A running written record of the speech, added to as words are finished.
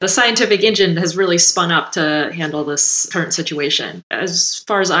The scientific engine has really spun up to handle this current situation. As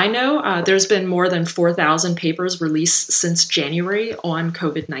far as I know, there's been more than 4,000 papers released since January on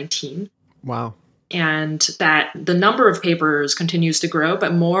COVID-19. Wow. And that the number of papers continues to grow,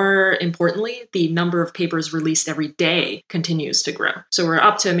 but more importantly, the number of papers released every day continues to grow. So we're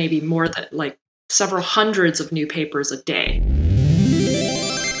up to maybe more than several hundreds of new papers a day.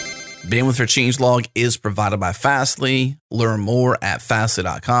 Bandwidth for Changelog is provided by Fastly. Learn more at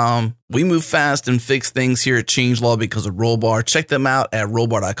fastly.com. We move fast and fix things here at Changelog because of Rollbar. Check them out at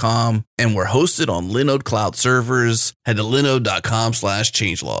rollbar.com. And we're hosted on Linode Cloud servers. Head to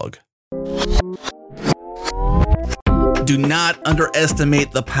linode.com/changelog. Do not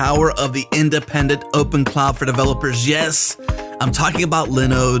underestimate the power of the independent open cloud for developers. Yes, I'm talking about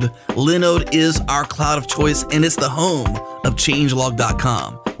Linode. Linode is our cloud of choice, and it's the home of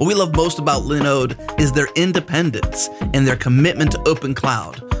changelog.com. What we love most about Linode is their independence and their commitment to open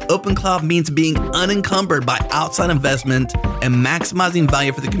cloud. Open cloud means being unencumbered by outside investment and maximizing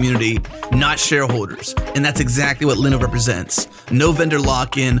value for the community, not shareholders. And that's exactly what Linode represents. No vendor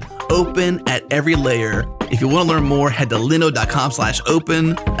lock-in, open at every layer. If you want to learn more, head to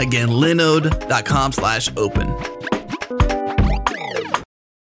linode.com/open. Again, linode.com/open.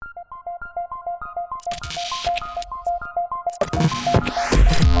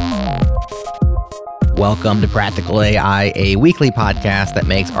 Welcome to Practical AI, a weekly podcast that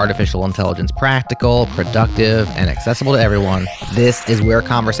makes artificial intelligence practical, productive, and accessible to everyone. This is where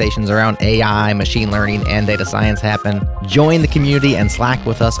conversations around AI, machine learning, and data science happen. Join the community and Slack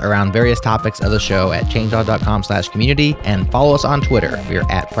with us around various topics of the show at changelog.com/community and follow us on Twitter. We're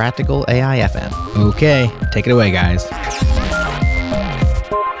at Practical AIFM. Okay, take it away, guys.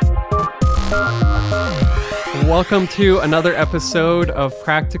 Welcome to another episode of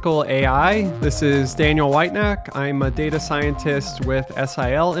Practical AI. This is Daniel Whitenack. I'm a data scientist with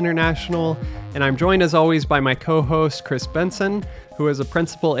SIL International, and I'm joined as always by my co-host, Chris Benson, who is a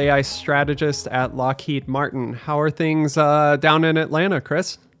principal AI strategist at Lockheed Martin. How are things down in Atlanta,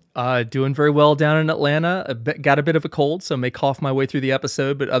 Chris? Doing very well down in Atlanta. Got a bit of a cold, so may cough my way through the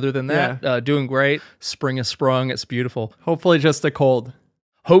episode, but other than that, doing great. Spring has sprung. It's beautiful. Hopefully just a cold.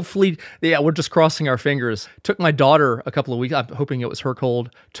 Hopefully, we're just crossing our fingers. Took my daughter a couple of weeks, I'm hoping it was her cold,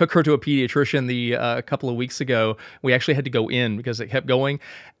 took her to a pediatrician a couple of weeks ago. We actually had to go in because it kept going.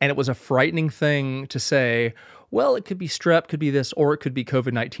 And it was a frightening thing to say, well, it could be strep, could be this, or it could be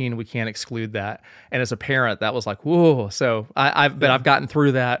COVID-19. We can't exclude that. And as a parent, that was like, whoa. So I've gotten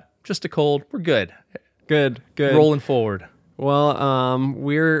through that. Just a cold. We're good. Good. Rolling forward. Well,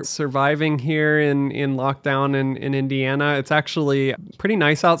 we're surviving here in lockdown in Indiana. It's actually pretty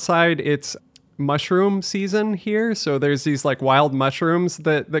nice outside. It's mushroom season here. So there's these wild mushrooms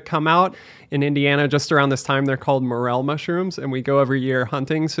that come out in Indiana just around this time. They're called morel mushrooms, and we go every year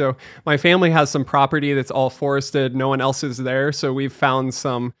hunting. So my family has some property that's all forested. No one else is there. So we've found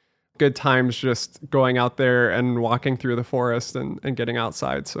some good times just going out there and walking through the forest and getting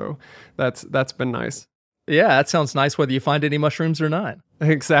outside. So that's been nice. Yeah, that sounds nice whether you find any mushrooms or not.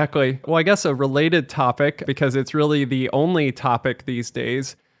 Exactly. Well, I guess a related topic, because it's really the only topic these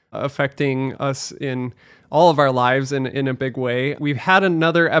days affecting us in all of our lives in a big way. We've had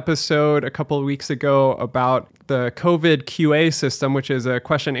another episode a couple of weeks ago about the COVID QA system, which is a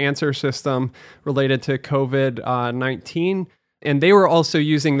question answer system related to COVID-19. And they were also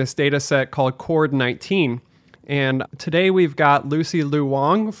using this data set called COVID-19. And today we've got Lucy Lu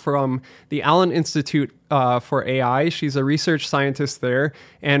Wang from the Allen Institute for AI. She's a research scientist there.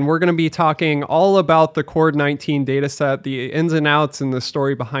 And we're going to be talking all about the COVID-19 data set, the ins and outs, and the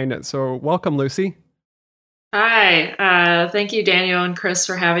story behind it. So welcome, Lucy. Hi. Thank you, Daniel and Chris,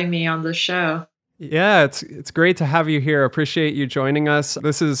 for having me on the show. Yeah, it's great to have you here. Appreciate you joining us.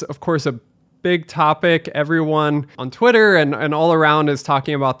 This is, of course, a big topic. Everyone on Twitter and all around is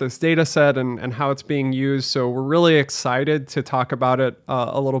talking about this data set and how it's being used. So we're really excited to talk about it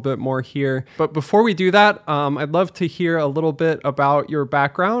a little bit more here. But before we do that, I'd love to hear a little bit about your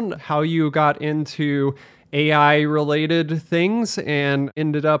background, how you got into AI-related things and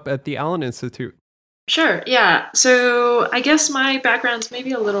ended up at the Allen Institute. Sure. Yeah. So I guess my background's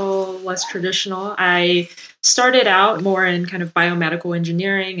maybe a little less traditional. I started out more in kind of biomedical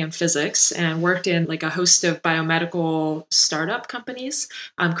engineering and physics and worked in a host of biomedical startup companies,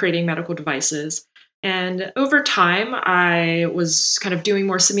 creating medical devices. And over time, I was kind of doing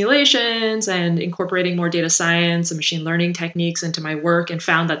more simulations and incorporating more data science and machine learning techniques into my work, and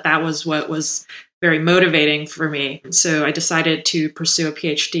found that was what was very motivating for me. So I decided to pursue a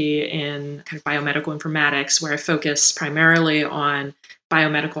PhD in kind of biomedical informatics, where I focus primarily on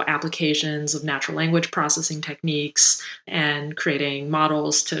biomedical applications of natural language processing techniques and creating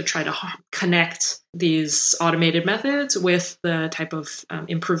models to try to connect these automated methods with the type of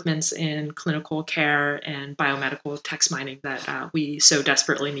improvements in clinical care and biomedical text mining that we so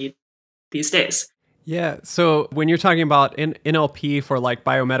desperately need these days. Yeah. So when you're talking about NLP for like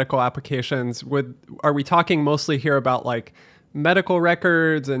biomedical applications, are we talking mostly here about like medical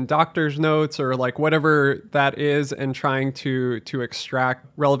records and doctor's notes or like whatever that is, and trying to extract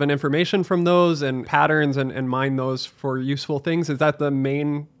relevant information from those and patterns and mine those for useful things? Is that the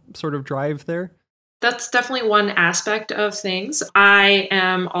main sort of drive there? That's definitely one aspect of things. I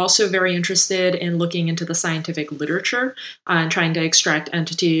am also very interested in looking into the scientific literature and trying to extract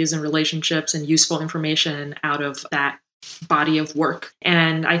entities and relationships and useful information out of that body of work.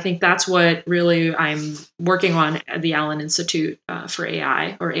 And I think that's what really I'm working on at the Allen Institute for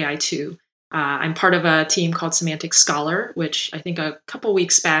AI, or AI2. I'm part of a team called Semantic Scholar, which I think a couple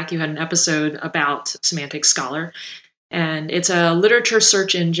weeks back you had an episode about Semantic Scholar. And it's a literature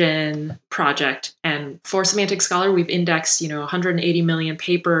search engine project. And for Semantic Scholar, we've indexed, 180 million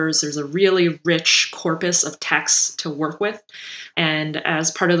papers. There's a really rich corpus of texts to work with. And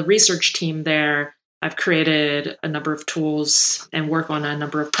as part of the research team there, I've created a number of tools and work on a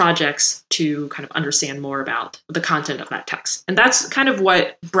number of projects to kind of understand more about the content of that text. And that's kind of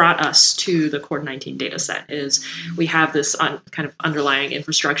what brought us to the COVID-19 dataset, is we have this kind of underlying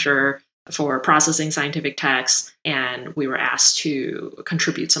infrastructure for processing scientific texts, and we were asked to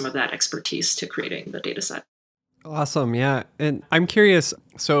contribute some of that expertise to creating the dataset. Awesome. Yeah. And I'm curious,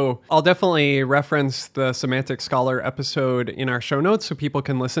 so I'll definitely reference the Semantic Scholar episode in our show notes so people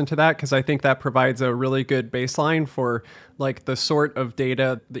can listen to that, because I think that provides a really good baseline for like the sort of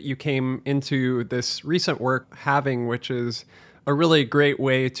data that you came into this recent work having, which is a really great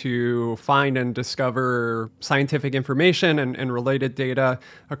way to find and discover scientific information and related data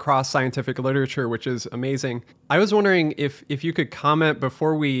across scientific literature, which is amazing. I was wondering if you could comment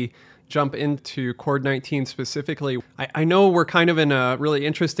before we jump into COVID-19 specifically. I know we're kind of in a really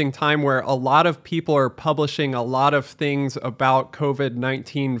interesting time where a lot of people are publishing a lot of things about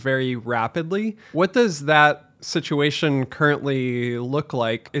COVID-19 very rapidly. What does that situation currently look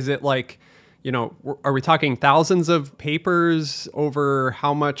like? Is it like, are we talking thousands of papers over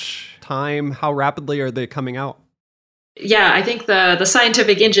how much time? How rapidly are they coming out? Yeah, I think the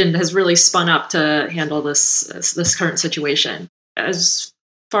scientific engine has really spun up to handle this current situation. As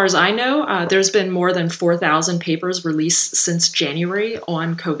far as I know, there's been more than 4,000 papers released since January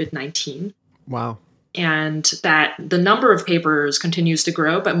on COVID-19. Wow. And that the number of papers continues to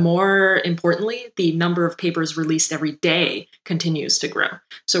grow, but more importantly, the number of papers released every day continues to grow.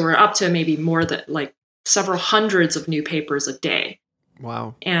 So we're up to maybe more than like several hundreds of new papers a day.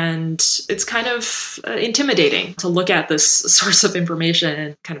 Wow. And it's kind of intimidating to look at this source of information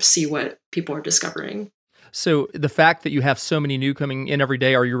and kind of see what people are discovering. So the fact that you have so many new coming in every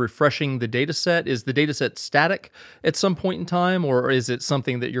day, are you refreshing the data set? Is the data set static at some point in time, or is it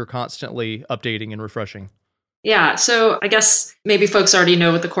something that you're constantly updating and refreshing? Yeah, so I guess maybe folks already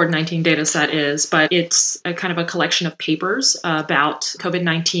know what the COVID-19 data set is, but it's a kind of a collection of papers about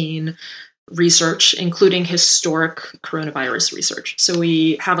COVID-19 research, including historic coronavirus research. So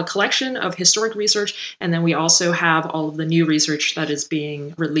we have a collection of historic research, and then we also have all of the new research that is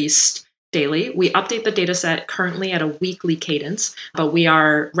being released daily. We update the data set currently at a weekly cadence, but we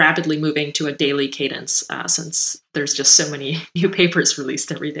are rapidly moving to a daily cadence since there's just so many new papers released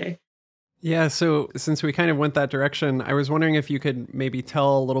every day. Yeah, so since we kind of went that direction, I was wondering if you could maybe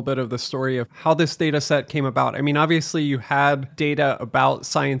tell a little bit of the story of how this data set came about. I mean, obviously you had data about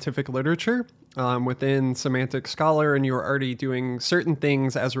scientific literature within Semantic Scholar, and you were already doing certain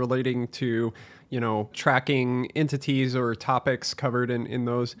things as relating to, tracking entities or topics covered in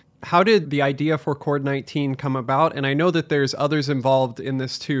those. How did the idea for COVID-19 come about? And I know that there's others involved in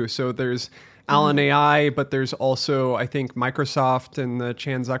this too. So there's Allen AI, but there's also, I think, Microsoft and the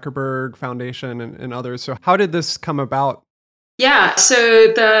Chan Zuckerberg Foundation and others. So how did this come about? Yeah, so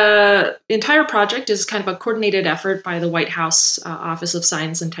the entire project is kind of a coordinated effort by the White House Office of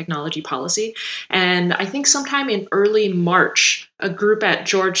Science and Technology Policy. And I think sometime in early March, a group at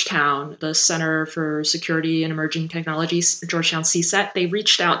Georgetown, the Center for Security and Emerging Technologies, Georgetown CSET, they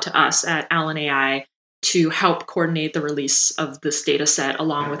reached out to us at Allen AI to help coordinate the release of this data set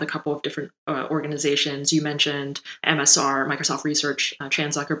along with a couple of different organizations. You mentioned MSR, Microsoft Research,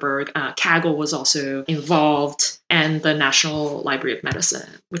 Chan Zuckerberg. Kaggle was also involved, and the National Library of Medicine,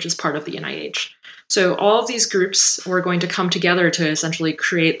 which is part of the NIH. So all of these groups were going to come together to essentially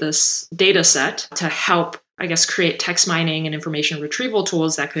create this data set to help create text mining and information retrieval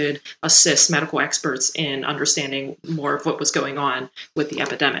tools that could assist medical experts in understanding more of what was going on with the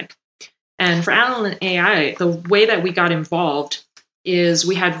epidemic. And for Allen AI, the way that we got involved is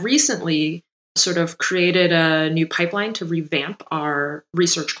we had recently sort of created a new pipeline to revamp our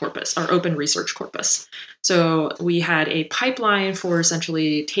research corpus, our open research corpus. So we had a pipeline for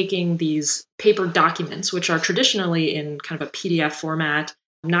essentially taking these paper documents, which are traditionally in kind of a PDF format,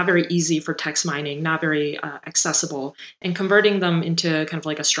 not very easy for text mining, not very accessible, and converting them into kind of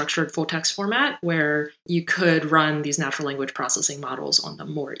like a structured full text format where you could run these natural language processing models on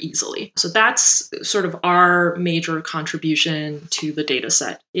them more easily. So that's sort of our major contribution to the data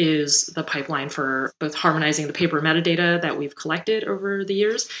set, is the pipeline for both harmonizing the paper metadata that we've collected over the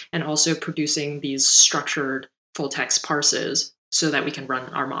years and also producing these structured full text parses so that we can run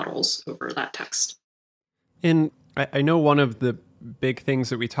our models over that text. And I know one of the big things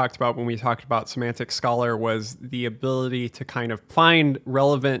that we talked about when we talked about Semantic Scholar was the ability to kind of find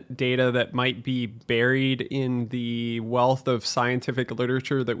relevant data that might be buried in the wealth of scientific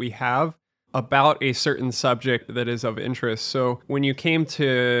literature that we have about a certain subject that is of interest. So when you came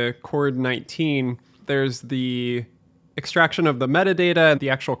to COVID-19, there's the extraction of the metadata and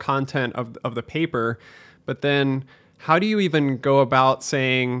the actual content of the paper, but then how do you even go about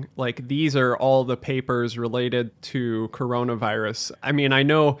saying, like, these are all the papers related to coronavirus? I mean, I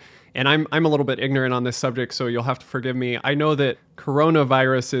know, and I'm a little bit ignorant on this subject, so you'll have to forgive me. I know that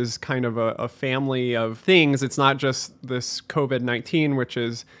coronavirus is kind of a family of things. It's not just this COVID-19, which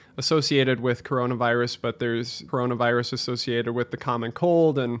is associated with coronavirus, but there's coronavirus associated with the common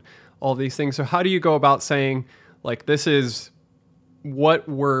cold and all these things. So how do you go about saying, like, this is what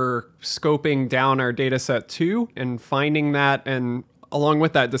we're scoping down our data set to and finding that, and along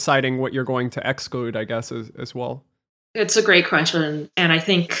with that, deciding what you're going to exclude, I guess, as well? It's a great question. And I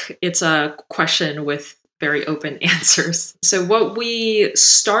think it's a question with very open answers. So what we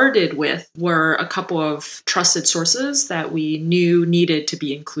started with were a couple of trusted sources that we knew needed to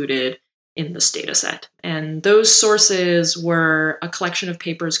be included in this data set. And those sources were a collection of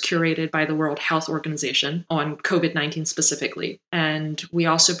papers curated by the World Health Organization on COVID-19 specifically. And we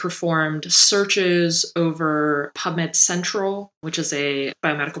also performed searches over PubMed Central, which is a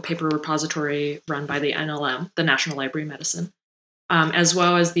biomedical paper repository run by the NLM, the National Library of Medicine, as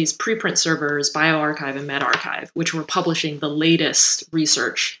well as these preprint servers, bioRxiv and medRxiv, which were publishing the latest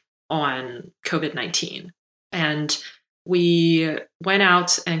research on COVID-19. And we went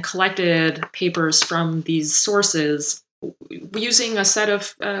out and collected papers from these sources using a set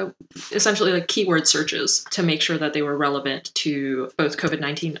of essentially like keyword searches to make sure that they were relevant to both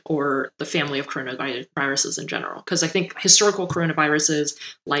COVID-19 or the family of coronaviruses in general. Because I think historical coronaviruses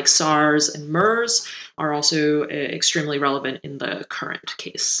like SARS and MERS are also extremely relevant in the current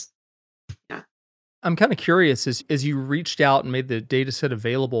case. I'm kind of curious, as you reached out and made the data set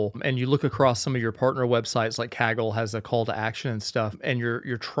available and you look across some of your partner websites, like Kaggle has a call to action and stuff, and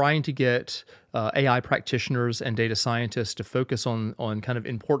you're trying to get AI practitioners and data scientists to focus on kind of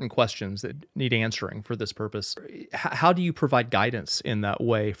important questions that need answering for this purpose. How do you provide guidance in that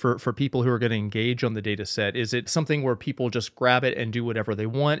way for people who are going to engage on the data set? Is it something where people just grab it and do whatever they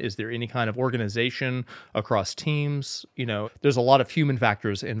want? Is there any kind of organization across teams? You know, there's a lot of human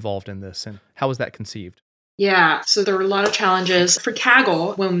factors involved in this. And how is that conceived? Yeah, so there were a lot of challenges. For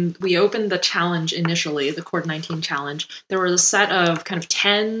Kaggle, when we opened the challenge initially, the COVID-19 challenge, there was a set of kind of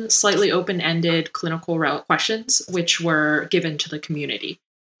 10 slightly open-ended clinical questions, which were given to the community.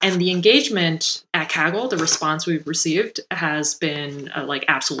 And the engagement at Kaggle, the response we've received has been like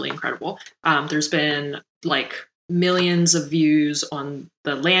absolutely incredible. There's been like millions of views on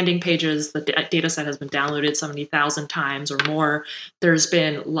the landing pages. The data set has been downloaded 70,000 times or more. There's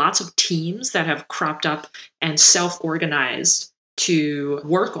been lots of teams that have cropped up and self-organized to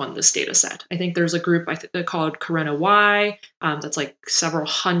work on this data set. I think there's a group called Corona Y that's like several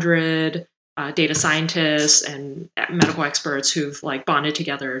hundred data scientists and medical experts who've like bonded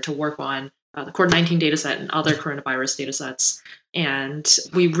together to work on the COVID-19 data set and other coronavirus data sets. And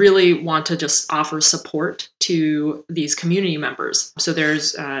we really want to just offer support to these community members. So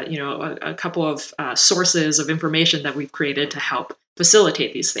there's, a couple of sources of information that we've created to help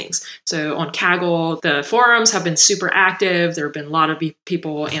facilitate these things. So on Kaggle, the forums have been super active. There have been a lot of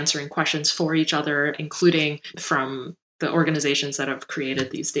people answering questions for each other, including from the organizations that have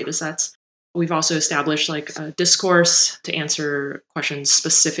created these data sets. We've also established like a discourse to answer questions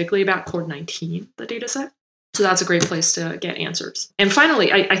specifically about COVID-19, the data set. So that's a great place to get answers. And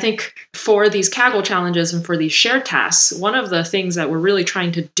finally, I think for these Kaggle challenges and for these shared tasks, one of the things that we're really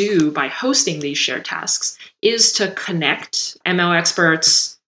trying to do by hosting these shared tasks is to connect ML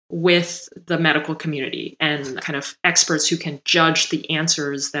experts with the medical community and kind of experts who can judge the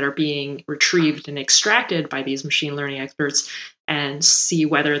answers that are being retrieved and extracted by these machine learning experts and see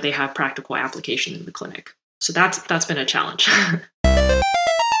whether they have practical application in the clinic. So that's been a challenge.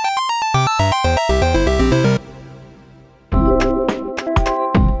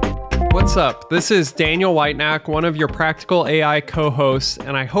 What's up? This is Daniel Whitenack, one of your Practical AI co-hosts,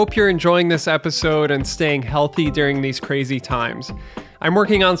 and I hope you're enjoying this episode and staying healthy during these crazy times. I'm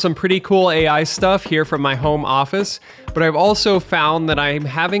working on some pretty cool AI stuff here from my home office, but I've also found that I'm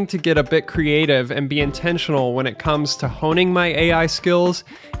having to get a bit creative and be intentional when it comes to honing my AI skills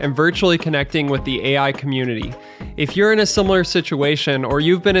and virtually connecting with the AI community. If you're in a similar situation or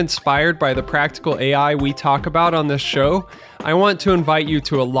you've been inspired by the practical AI we talk about on this show, I want to invite you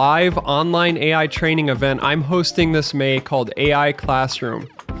to a live online AI training event I'm hosting this May called AI Classroom.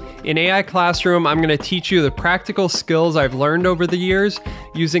 In AI Classroom, I'm going to teach you the practical skills I've learned over the years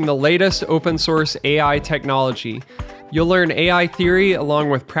using the latest open source AI technology. You'll learn AI theory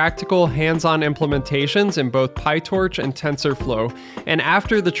along with practical hands-on implementations in both PyTorch and TensorFlow. And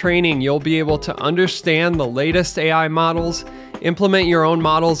after the training, you'll be able to understand the latest AI models, implement your own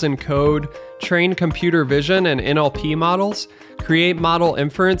models in code, train computer vision and NLP models, create model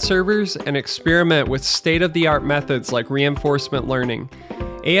inference servers, and experiment with state-of-the-art methods like reinforcement learning.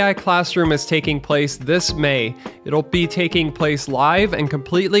 AI Classroom is taking place this May. It'll be taking place live and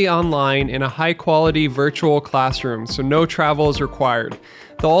completely online in a high-quality virtual classroom, so no travel is required.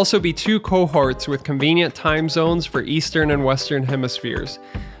 There'll also be 2 cohorts with convenient time zones for Eastern and Western hemispheres.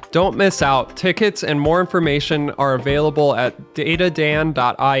 Don't miss out. Tickets and more information are available at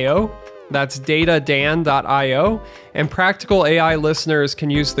datadan.io. That's datadan.io. And Practical AI listeners can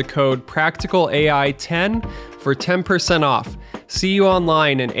use the code PracticalAI10 for 10% off. See you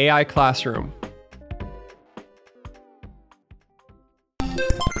online in AI Classroom.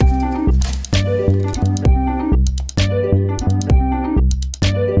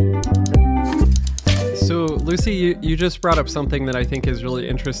 So, Lucy, you just brought up something that I think is really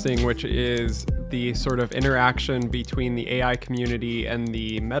interesting, which is the sort of interaction between the AI community and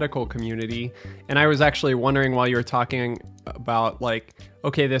the medical community. And I was actually wondering while you were talking about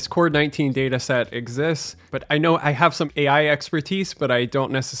okay, this COVID-19 data set exists, but I know I have some AI expertise, but I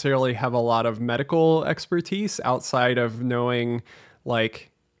don't necessarily have a lot of medical expertise outside of knowing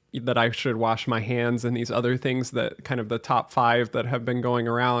that I should wash my hands and these other things that kind of the top 5 that have been going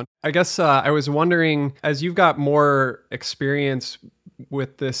around. I guess I was wondering, as you've got more experience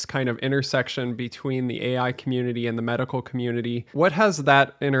with this kind of intersection between the AI community and the medical community, what has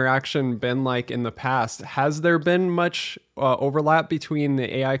that interaction been like in the past? Has there been much overlap between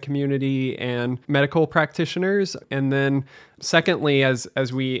the AI community and medical practitioners? And then secondly, as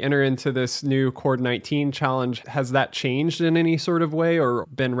we enter into this new COVID-19 challenge, has that changed in any sort of way or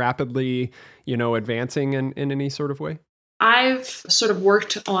been rapidly, advancing in any sort of way? I've sort of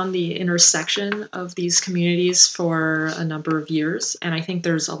worked on the intersection of these communities for a number of years, and I think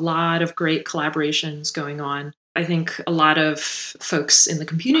there's a lot of great collaborations going on. I think a lot of folks in the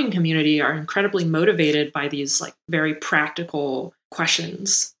computing community are incredibly motivated by these very practical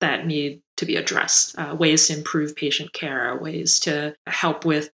questions that need to be addressed, ways to improve patient care, ways to help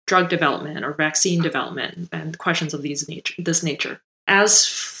with drug development or vaccine development, and questions of this nature. As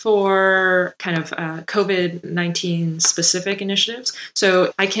for kind of COVID-19 specific initiatives,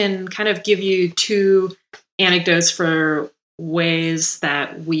 so I can kind of give you 2 anecdotes for ways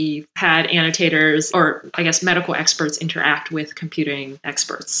that we've had annotators, or I guess medical experts, interact with computing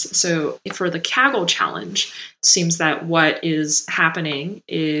experts. So for the Kaggle challenge, it seems that what is happening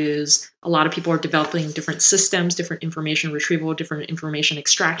is a lot of people are developing different systems, different information retrieval, different information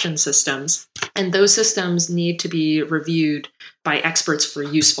extraction systems, and those systems need to be reviewed by experts for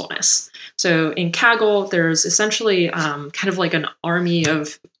usefulness. So in Kaggle, there's essentially kind of like an army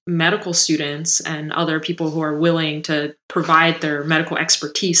of medical students and other people who are willing to provide their medical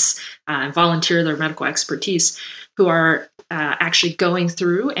expertise and volunteer their medical expertise, who are actually going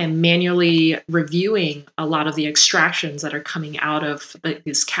through and manually reviewing a lot of the extractions that are coming out of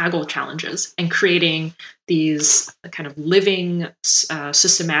these Kaggle challenges and creating these kind of living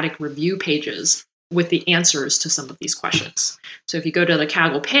systematic review pages with the answers to some of these questions. So if you go to the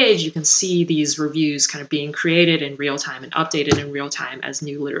Kaggle page, you can see these reviews kind of being created in real time and updated in real time as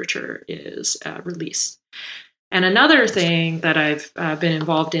new literature is released. And another thing that I've been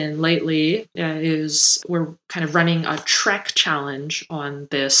involved in lately is we're kind of running a TREC challenge on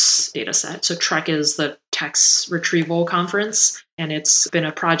this data set. So TREC is the Text Retrieval Conference, and it's been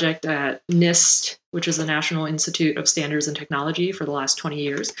a project at NIST which is the National Institute of Standards and Technology for the last 20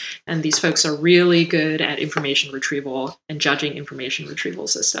 years. And these folks are really good at information retrieval and judging information retrieval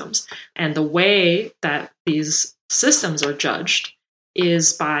systems. And the way that these systems are judged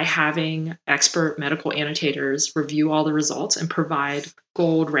is by having expert medical annotators review all the results and provide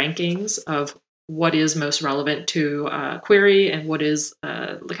gold rankings of what is most relevant to a query and what is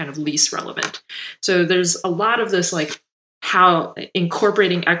the kind of least relevant. So there's a lot of this, like how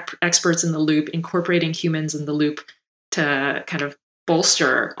incorporating experts in the loop, incorporating humans in the loop to kind of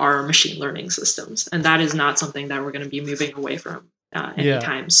bolster our machine learning systems. And that is not something that we're going to be moving away from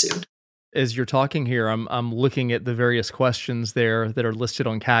anytime soon. As you're talking here, I'm looking at the various questions there that are listed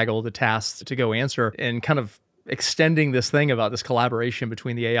on Kaggle, the tasks to go answer, and kind of extending this thing about this collaboration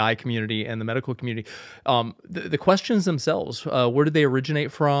between the AI community and the medical community. The questions themselves, where did they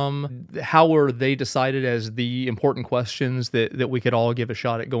originate from? How were they decided as the important questions that we could all give a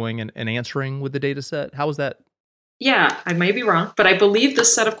shot at going and answering with the data set? How was that? Yeah, I may be wrong, but I believe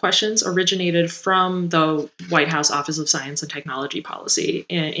this set of questions originated from the White House Office of Science and Technology Policy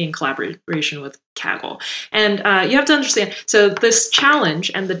in collaboration with Kaggle. And you have to understand, so this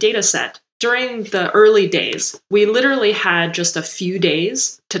challenge and the data set, during the early days, we literally had just a few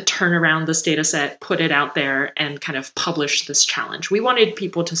days to turn around this data set, put it out there, and kind of publish this challenge. We wanted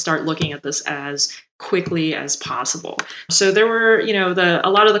people to start looking at this as quickly as possible. So there were, a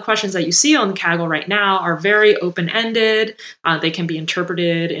lot of the questions that you see on Kaggle right now are very open-ended. They can be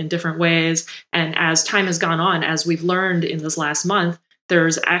interpreted in different ways. And as time has gone on, as we've learned in this last month,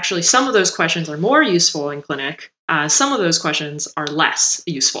 there's actually some of those questions are more useful in clinic. Some of those questions are less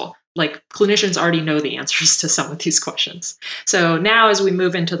useful. Like clinicians already know the answers to some of these questions. So now as we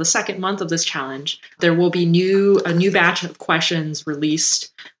move into the second month of this challenge, there will be a new batch of questions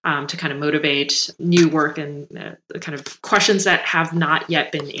released to kind of motivate new work and kind of questions that have not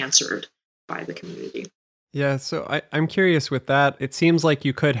yet been answered by the community. Yeah, so I'm curious with that. It seems like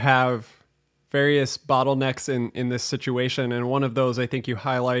you could have various bottlenecks in this situation. And one of those I think you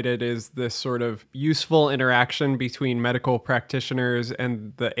highlighted is this sort of useful interaction between medical practitioners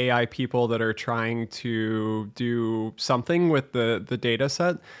and the AI people that are trying to do something with the data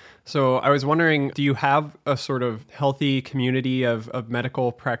set. So I was wondering, do you have a sort of healthy community of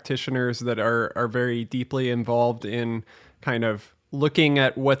medical practitioners that are very deeply involved in kind of looking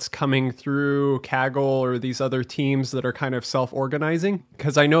at what's coming through Kaggle or these other teams that are kind of self-organizing?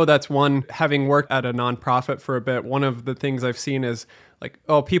 Because I know that's one, having worked at a nonprofit for a bit, one of the things I've seen is like,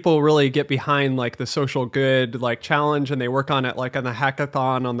 people really get behind like the social good like challenge and they work on it like on the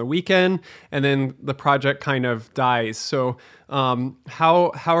hackathon on the weekend and then the project kind of dies. So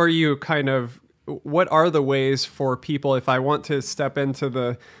how are you what are the ways for people, if I want to step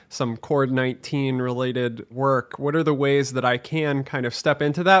into some COVID-19 related work, what are the ways that I can kind of step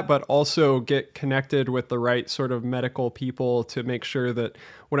into that, but also get connected with the right sort of medical people to make sure that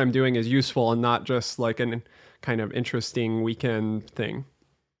what I'm doing is useful and not just like an kind of interesting weekend thing?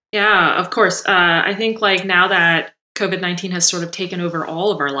 Yeah, of course. I think like now that COVID-19 has sort of taken over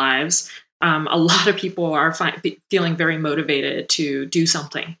all of our lives, a lot of people are feeling very motivated to do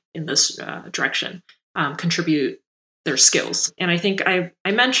something in this direction, contribute their skills. And I think I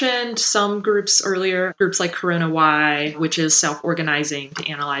mentioned some groups earlier, groups like Corona Y, which is self-organizing to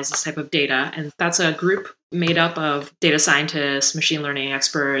analyze this type of data. And that's a group made up of data scientists, machine learning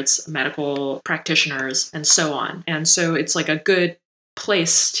experts, medical practitioners, and so on. And so it's like a good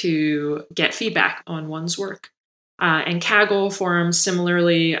place to get feedback on one's work. And Kaggle forums,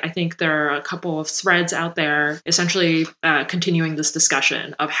 similarly, I think there are a couple of threads out there essentially continuing this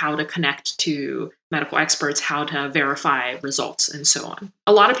discussion of how to connect to medical experts, how to verify results, and so on.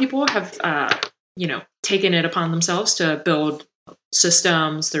 A lot of people have, taken it upon themselves to build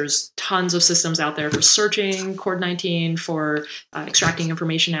systems. There's tons of systems out there for searching COVID-19, for extracting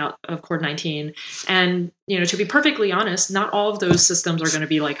information out of COVID-19. And, to be perfectly honest, not all of those systems are going to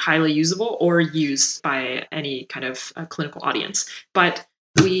be like highly usable or used by any kind of clinical audience. But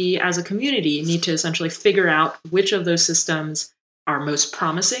we as a community need to essentially figure out which of those systems are most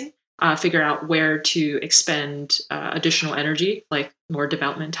promising, figure out where to expend additional energy, like more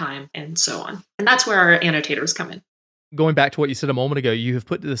development time and so on. And that's where our annotators come in. Going back to what you said a moment ago, you have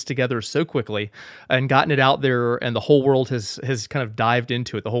put this together so quickly and gotten it out there, and the whole world has kind of dived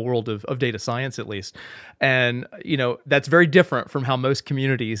into it, the whole world of data science at least. And, that's very different from how most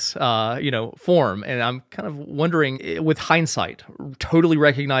communities, form. And I'm kind of wondering, with hindsight, totally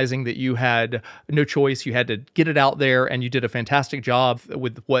recognizing that you had no choice, you had to get it out there, and you did a fantastic job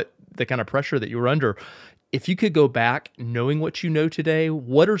with what the kind of pressure that you were under. If you could go back knowing what you know today,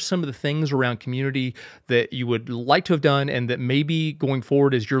 what are some of the things around community that you would like to have done, and that maybe going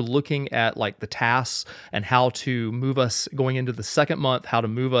forward as you're looking at like the tasks and how to move us going into the second month, how to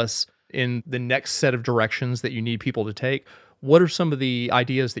move us in the next set of directions that you need people to take? What are some of the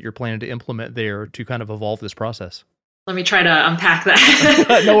ideas that you're planning to implement there to kind of evolve this process? Let me try to unpack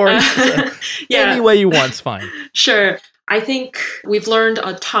that. No worries. Any way you want's fine. Sure. I think we've learned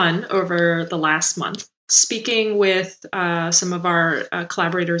a ton over the last month. Speaking with some of our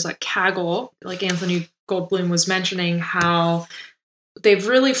collaborators at Kaggle, like Anthony Goldblum was mentioning, how they've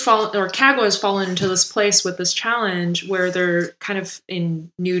really fallen, or Kaggle has fallen into this place with this challenge where they're kind of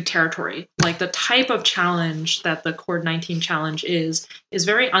in new territory. Like the type of challenge that the COVID-19 challenge is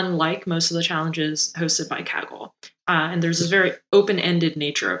very unlike most of the challenges hosted by Kaggle. And there's this very open-ended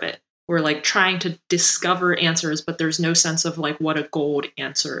nature of it. We're like trying to discover answers, but there's no sense of like what a gold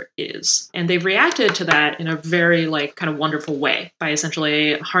answer is. And they've reacted to that in a very like kind of wonderful way by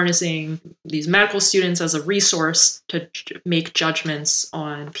essentially harnessing these medical students as a resource to make judgments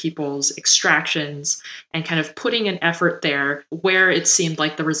on people's extractions and kind of putting an effort there where it seemed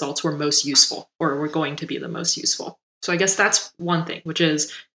like the results were most useful or were going to be the most useful. So I guess that's one thing, which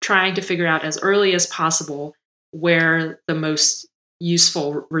is trying to figure out as early as possible where the most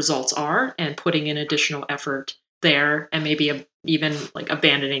useful results are and putting in additional effort there, and maybe even like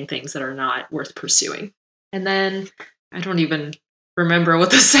abandoning things that are not worth pursuing. And then I don't even remember what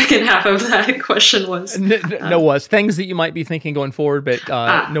the second half of that question was. Was things that you might be thinking going forward, but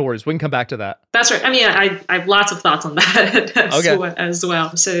no worries. We can come back to that. That's right. I mean, I have lots of thoughts on that as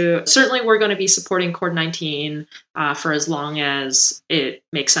well. So certainly we're going to be supporting COVID-19 for as long as it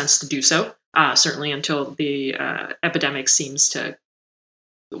makes sense to do so. Certainly until the epidemic seems to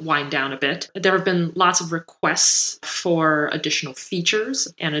wind down a bit. There have been lots of requests for additional features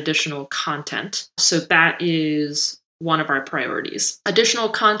and additional content. So that is one of our priorities. Additional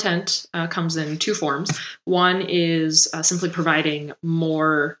content comes in two forms. One is simply providing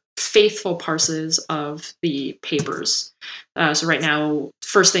more faithful parses of the papers. So right now,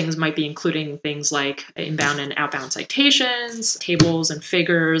 first things might be including things like inbound and outbound citations, tables and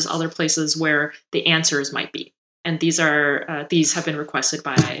figures, other places where the answers might be. And these have been requested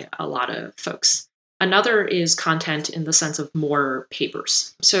by a lot of folks. Another is content in the sense of more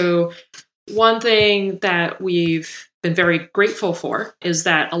papers. So one thing that we've been very grateful for is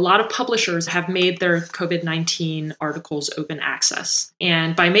that a lot of publishers have made their COVID-19 articles open access.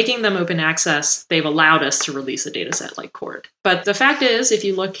 And by making them open access, they've allowed us to release a data set like CORD. But the fact is, if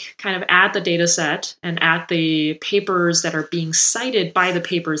you look kind of at the data set and at the papers that are being cited by the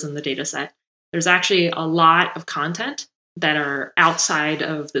papers in the data set, there's actually a lot of content that are outside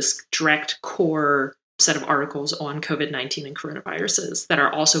of this direct core set of articles on COVID-19 and coronaviruses that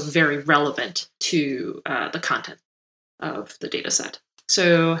are also very relevant to the content of the data set.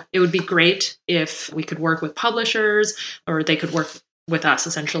 So it would be great if we could work with publishers, or they could work with us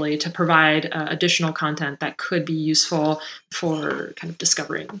essentially to provide additional content that could be useful for kind of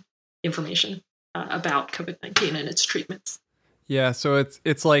discovering information about COVID-19 and its treatments. Yeah, so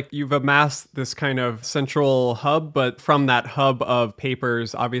it's like you've amassed this kind of central hub, but from that hub of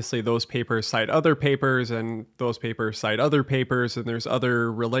papers, obviously those papers cite other papers, and those papers cite other papers, and there's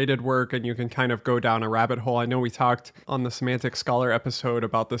other related work, and you can kind of go down a rabbit hole. I know we talked on the Semantic Scholar episode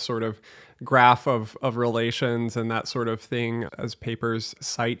about this sort of graph of relations and that sort of thing as papers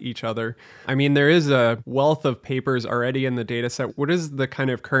cite each other. I mean, there is a wealth of papers already in the data set. What is the kind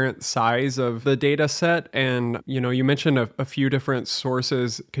of current size of the data set? And, you mentioned a few different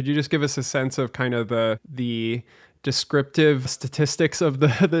sources. Could you just give us a sense of kind of the descriptive statistics of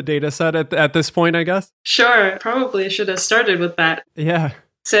the data set at this point, I guess? Sure. Probably should have started with that. Yeah.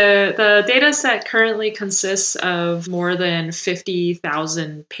 So the data set currently consists of more than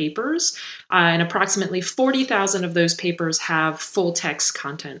 50,000 papers, and approximately 40,000 of those papers have full text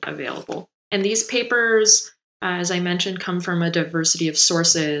content available. And these papers, as I mentioned, come from a diversity of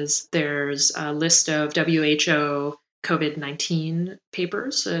sources. There's a list of WHO COVID-19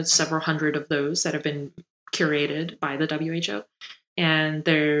 papers, several hundred of those that have been curated by the WHO. And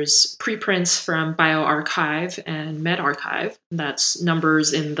there's preprints from bioRxiv and medRxiv. That's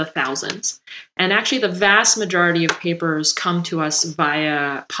numbers in the thousands. And actually, the vast majority of papers come to us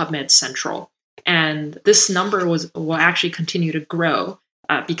via PubMed Central. And this number will actually continue to grow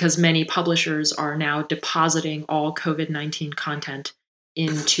because many publishers are now depositing all COVID-19 content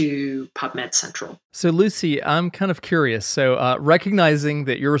into PubMed Central. So, Lucy, I'm kind of curious. So, recognizing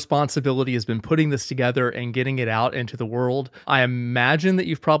that your responsibility has been putting this together and getting it out into the world, I imagine that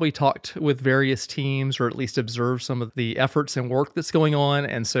you've probably talked with various teams or at least observed some of the efforts and work that's going on.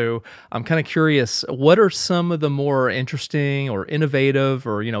 And so I'm kind of curious, what are some of the more interesting or innovative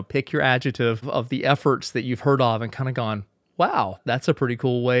or, pick your adjective of the efforts that you've heard of and kind of gone, wow, that's a pretty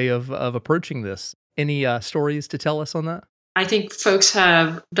cool way of approaching this. Any stories to tell us on that? I think folks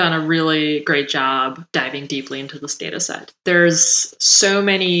have done a really great job diving deeply into this data set. There's so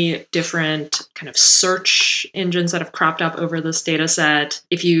many different kind of search engines that have cropped up over this data set.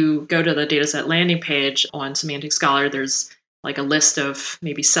 If you go to the dataset landing page on Semantic Scholar, there's like a list of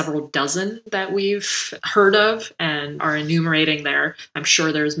maybe several dozen that we've heard of and are enumerating there. I'm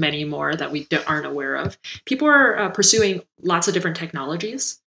sure there's many more that we aren't aware of. People are pursuing lots of different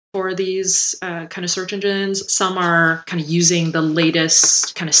technologies for these kind of search engines. Some are kind of using the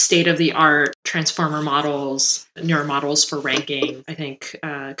latest kind of state-of-the-art transformer models, neural models for ranking. I think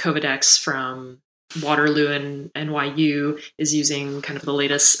COVID-X from Waterloo and NYU is using kind of the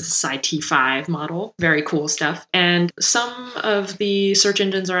latest Sci-T5 model. Very cool stuff. And some of the search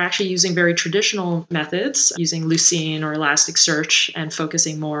engines are actually using very traditional methods, using Lucene or Elasticsearch and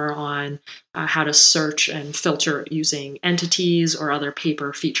focusing more on how to search and filter using entities or other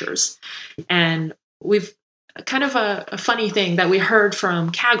paper features. And we've kind of a funny thing that we heard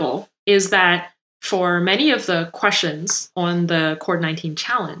from Kaggle is that for many of the questions on the COVID-19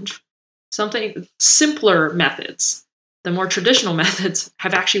 challenge, something simpler methods, the more traditional methods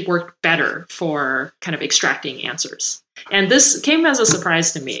have actually worked better for kind of extracting answers. And this came as a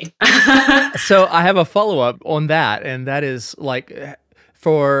surprise to me. So I have a follow-up on that, and that is like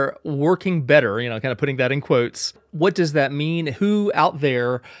for working better, kind of putting that in quotes, what does that mean? Who out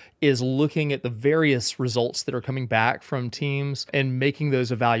there is looking at the various results that are coming back from teams and making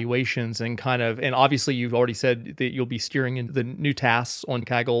those evaluations and obviously you've already said that you'll be steering into the new tasks on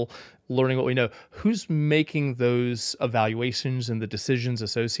Kaggle, learning what we know. Who's making those evaluations and the decisions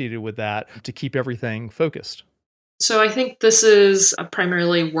associated with that to keep everything focused? So I think this is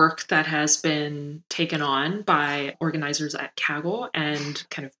primarily work that has been taken on by organizers at Kaggle and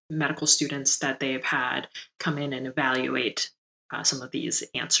kind of medical students that they've had come in and evaluate some of these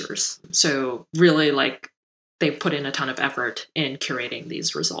answers. So really they've put in a ton of effort in curating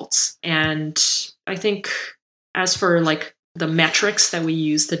these results. And I think as for the metrics that we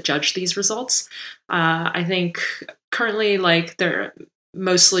use to judge these results, I think currently they're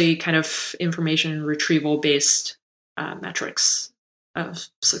mostly kind of information retrieval based metrics of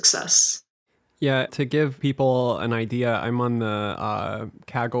success. Yeah, to give people an idea, I'm on the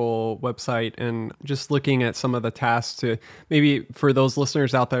Kaggle website and just looking at some of the tasks to maybe for those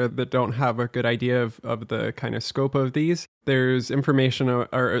listeners out there that don't have a good idea of the kind of scope of these, there's information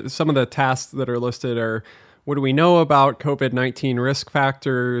or some of the tasks that are listed are, what do we know about COVID-19 risk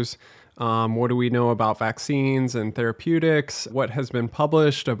factors? What do we know about vaccines and therapeutics? What has been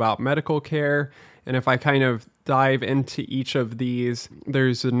published about medical care? And if I kind of dive into each of these,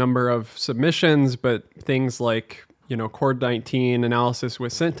 there's a number of submissions, but things like, COVID-19 analysis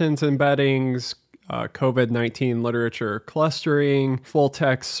with sentence embeddings, COVID-19 literature clustering, full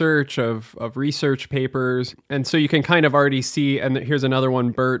text search of research papers. And so you can kind of already see, and here's another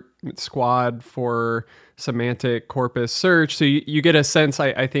one, BERT squad for semantic corpus search. So you get a sense,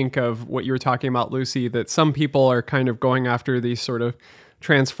 I think, of what you were talking about, Lucy, that some people are kind of going after these sort of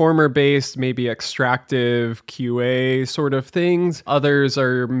transformer-based, maybe extractive QA sort of things. Others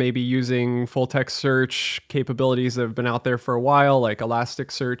are maybe using full-text search capabilities that have been out there for a while, like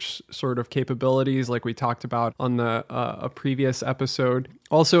Elasticsearch sort of capabilities, like we talked about on the a previous episode.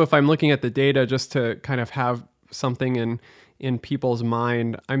 Also, if I'm looking at the data, just to kind of have something in people's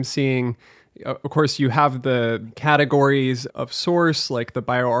mind, I'm seeing, of course, you have the categories of source, like the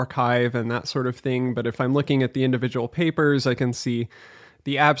bioarchive and that sort of thing. But if I'm looking at the individual papers, I can see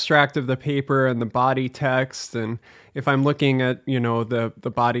the abstract of the paper and the body text. And if I'm looking at,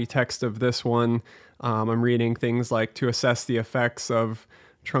 the body text of this one, I'm reading things like to assess the effects of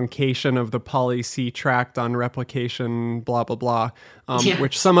truncation of the poly-C tract on replication, blah, blah, blah,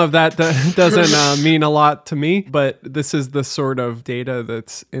 which some of that doesn't mean a lot to me, but this is the sort of data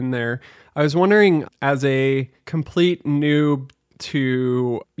that's in there. I was wondering, as a complete noob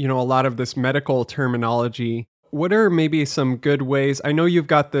to, a lot of this medical terminology, what are maybe some good ways? I know you've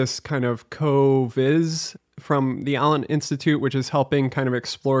got this kind of co-viz from the Allen Institute, which is helping kind of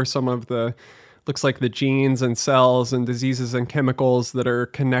explore some of the, looks like the genes and cells and diseases and chemicals that are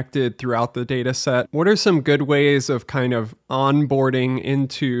connected throughout the data set. What are some good ways of kind of onboarding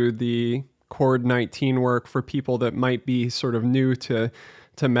into the COVID-19 work for people that might be sort of new to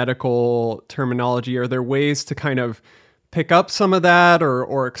medical terminology? Are there ways to kind of pick up some of that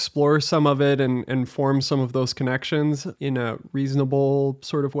or explore some of it and form some of those connections in a reasonable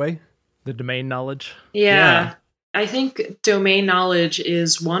sort of way? The domain knowledge? Yeah. I think domain knowledge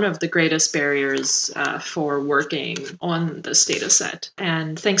is one of the greatest barriers for working on this data set.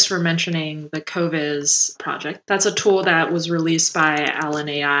 And thanks for mentioning the COVIS project. That's a tool that was released by Allen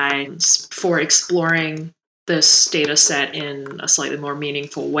AI for exploring this data set in a slightly more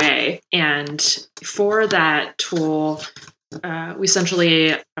meaningful way. And for that tool, we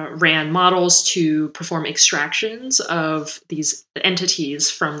essentially ran models to perform extractions of these entities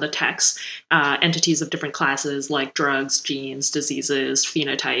from the text, entities of different classes like drugs, genes, diseases,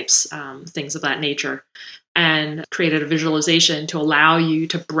 phenotypes, things of that nature, and created a visualization to allow you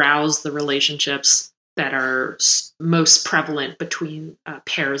to browse the relationships that are most prevalent between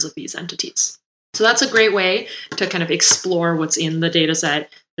pairs of these entities. So that's a great way to kind of explore what's in the data set.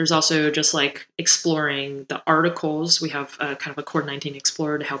 There's also just like exploring the articles. We have kind of a COVID-19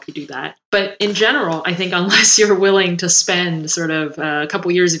 Explorer to help you do that. But in general, I think unless you're willing to spend sort of a couple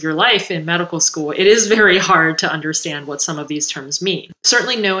years of your life in medical school, it is very hard to understand what some of these terms mean.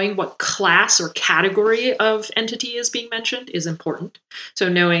 Certainly knowing what class or category of entity is being mentioned is important. So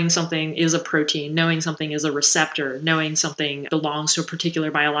knowing something is a protein, knowing something is a receptor, knowing something belongs to a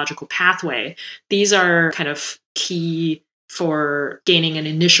particular biological pathway, these are kind of key for gaining an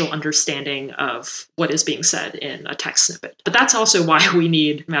initial understanding of what is being said in a text snippet. But that's also why we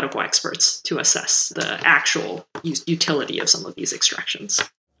need medical experts to assess the actual utility of some of these extractions.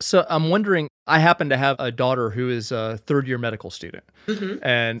 So I'm wondering, I happen to have a daughter who is a third-year medical student. Mm-hmm.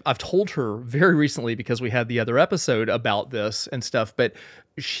 And I've told her very recently, because we had the other episode about this and stuff, but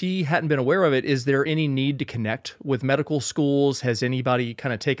she hadn't been aware of it. Is there any need to connect with medical schools? Has anybody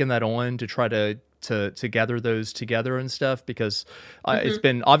kind of taken that on to try to gather those together and stuff? Because it's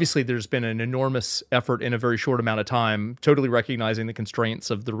been, obviously there's been an enormous effort in a very short amount of time, totally recognizing the constraints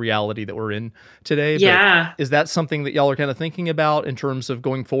of the reality that we're in today. Yeah. But is that something that y'all are kind of thinking about in terms of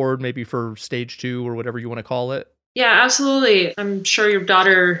going forward, maybe for stage 2 or whatever you want to call it? Yeah, absolutely. I'm sure your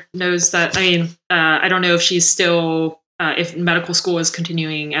daughter knows that. I mean, I don't know if she's still if medical school is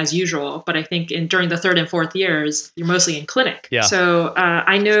continuing as usual, but I think during the 3rd and 4th years, you're mostly in clinic. Yeah. So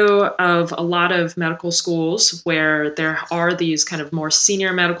I know of a lot of medical schools where there are these kind of more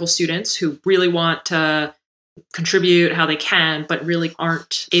senior medical students who really want to contribute how they can, but really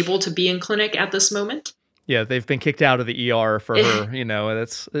aren't able to be in clinic at this moment. Yeah, they've been kicked out of the ER for her, you know,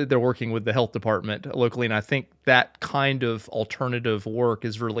 they're working with the health department locally. And I think that kind of alternative work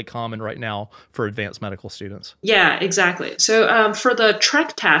is really common right now for advanced medical students. Yeah, exactly. So for the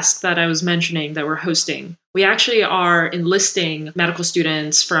Trek task that I was mentioning that we're hosting, we actually are enlisting medical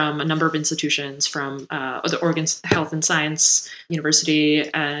students from a number of institutions, from the Oregon Health and Science University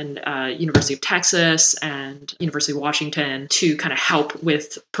and University of Texas and University of Washington to kind of help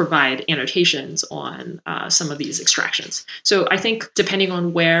provide annotations on some of these extractions. So I think depending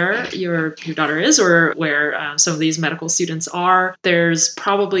on where your daughter is or where some of these medical students are, there's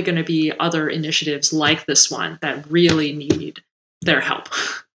probably going to be other initiatives like this one that really need their help.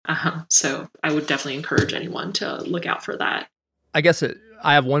 So I would definitely encourage anyone to look out for that. I guess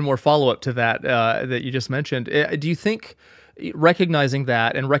I have one more follow-up to that that you just mentioned. Do you think, recognizing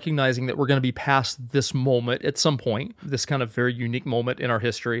that and recognizing that we're going to be past this moment at some point, this kind of very unique moment in our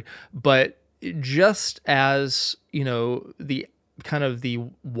history, but just as, you know, the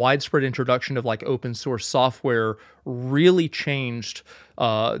widespread introduction of like open source software really changed,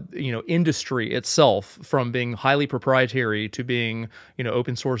 industry itself from being highly proprietary to being,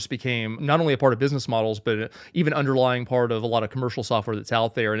 open source became not only a part of business models, but even underlying part of a lot of commercial software that's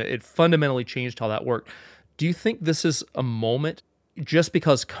out there. And it fundamentally changed how that worked. Do you think this is a moment, just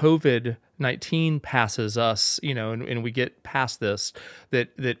because COVID-19 passes us, and we get past this,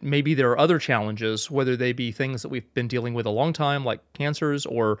 that maybe there are other challenges, whether they be things that we've been dealing with a long time, like cancers,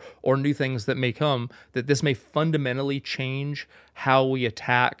 or new things that may come, that this may fundamentally change how we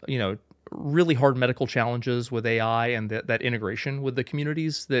attack, really hard medical challenges with AI and that integration with the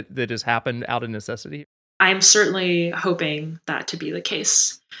communities that has happened out of necessity? I'm certainly hoping that to be the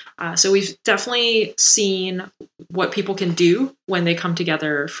case. So we've definitely seen what people can do when they come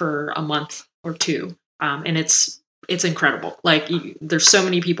together for a month or two. And it's incredible. Like there's so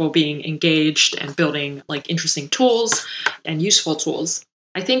many people being engaged and building like interesting tools and useful tools.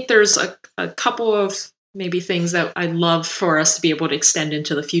 I think there's a couple of maybe things that I'd love for us to be able to extend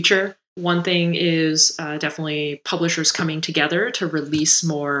into the future. One thing is definitely publishers coming together to release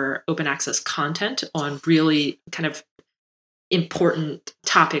more open access content on really kind of important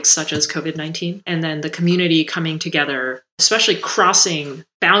topics such as COVID-19, and then the community coming together, especially crossing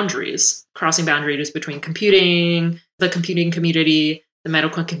boundaries between the computing community, the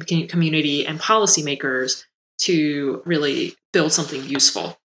medical community, and policymakers to really build something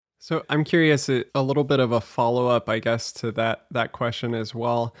useful. So I'm curious, a little bit of a follow-up, I guess, to that question as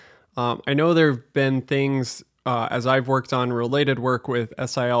well. I know there have been things, as I've worked on related work with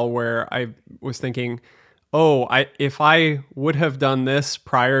SIL, where I was thinking, if I would have done this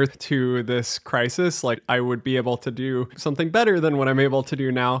prior to this crisis, like I would be able to do something better than what I'm able to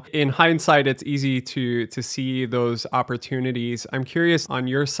do now. In hindsight, it's easy to see those opportunities. I'm curious on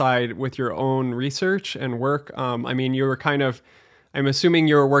your side with your own research and work. You were I'm assuming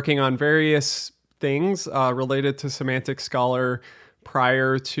you were working on various things related to Semantic Scholar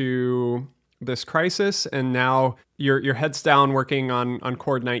prior to this crisis, and now your head's down working on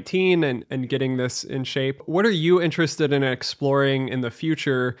COVID-19 and getting this in shape. What are you interested in exploring in the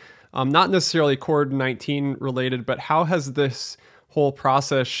future? Not necessarily COVID-19 related, but how has this whole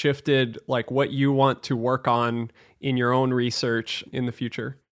process shifted like what you want to work on in your own research in the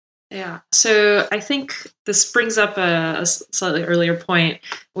future? Yeah, so I think this brings up a slightly earlier point,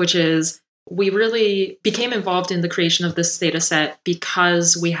 which is we really became involved in the creation of this data set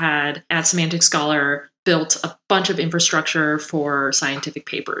because we had, at Semantic Scholar, built a bunch of infrastructure for scientific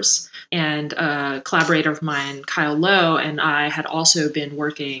papers. And a collaborator of mine, Kyle Lowe, and I had also been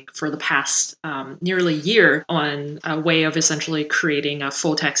working for the past nearly year on a way of essentially creating a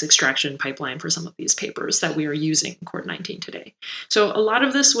full text extraction pipeline for some of these papers that we are using in COVID-19 today. So a lot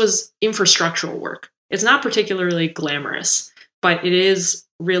of this was infrastructural work. It's not particularly glamorous, but it is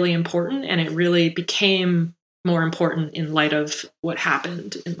really important, and it really became more important in light of what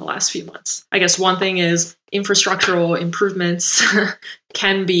happened in the last few months. I guess one thing is infrastructural improvements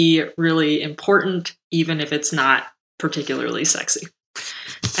can be really important, even if it's not particularly sexy.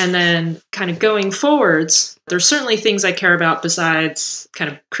 And then kind of going forwards, there's certainly things I care about besides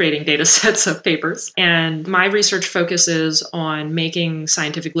kind of creating data sets of papers. And my research focuses on making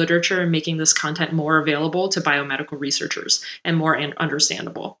scientific literature and making this content more available to biomedical researchers and more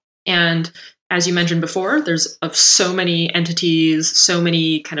understandable. And as you mentioned before, there's so many entities, so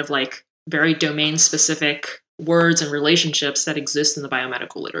many kind of like very domain-specific words and relationships that exist in the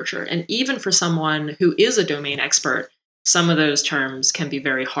biomedical literature. And even for someone who is a domain expert, some of those terms can be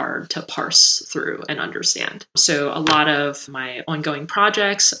very hard to parse through and understand. So a lot of my ongoing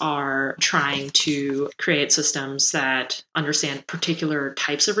projects are trying to create systems that understand particular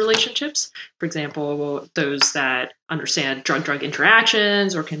types of relationships. For example, those that understand drug-drug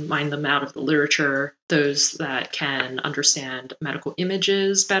interactions or can mine them out of the literature, those that can understand medical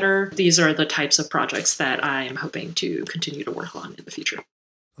images better. These are the types of projects that I am hoping to continue to work on in the future.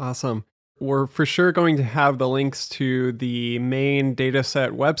 Awesome. We're for sure going to have the links to the main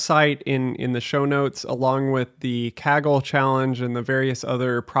dataset website in the show notes, along with the Kaggle challenge and the various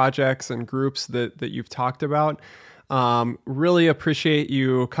other projects and groups that you've talked about. Really appreciate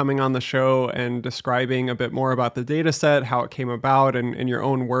you coming on the show and describing a bit more about the dataset, how it came about, and your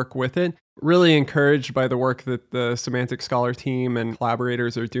own work with it. Really encouraged by the work that the Semantic Scholar team and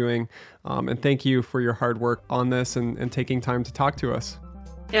collaborators are doing. And thank you for your hard work on this and taking time to talk to us.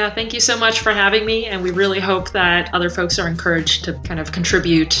 Yeah, thank you so much for having me. And we really hope that other folks are encouraged to kind of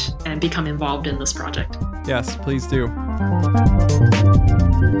contribute and become involved in this project. Yes, please do.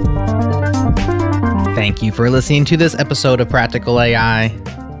 Thank you for listening to this episode of Practical AI.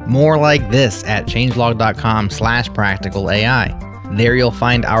 More like this at changelog.com/practicalai. There you'll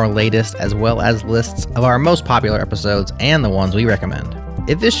find our latest as well as lists of our most popular episodes and the ones we recommend.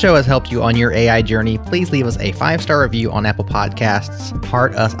 If this show has helped you on your AI journey, please leave us a 5-star review on Apple Podcasts,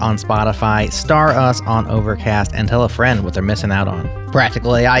 heart us on Spotify, star us on Overcast, and tell a friend what they're missing out on.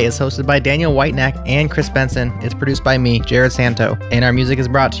 Practical AI is hosted by Daniel Whitenack and Chris Benson. It's produced by me, Jared Santo, and our music is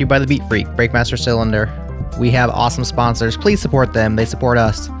brought to you by the Beat Freak, Breakmaster Cylinder. We have awesome sponsors. Please support them. They support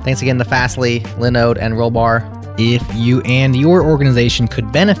us. Thanks again to Fastly, Linode, and Rollbar. If you and your organization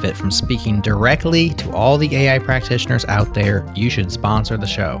could benefit from speaking directly to all the AI practitioners out there, you should sponsor the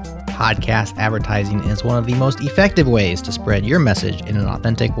show. Podcast advertising is one of the most effective ways to spread your message in an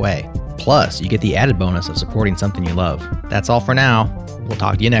authentic way. Plus, you get the added bonus of supporting something you love. That's all for now. We'll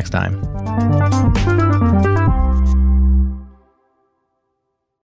talk to you next time.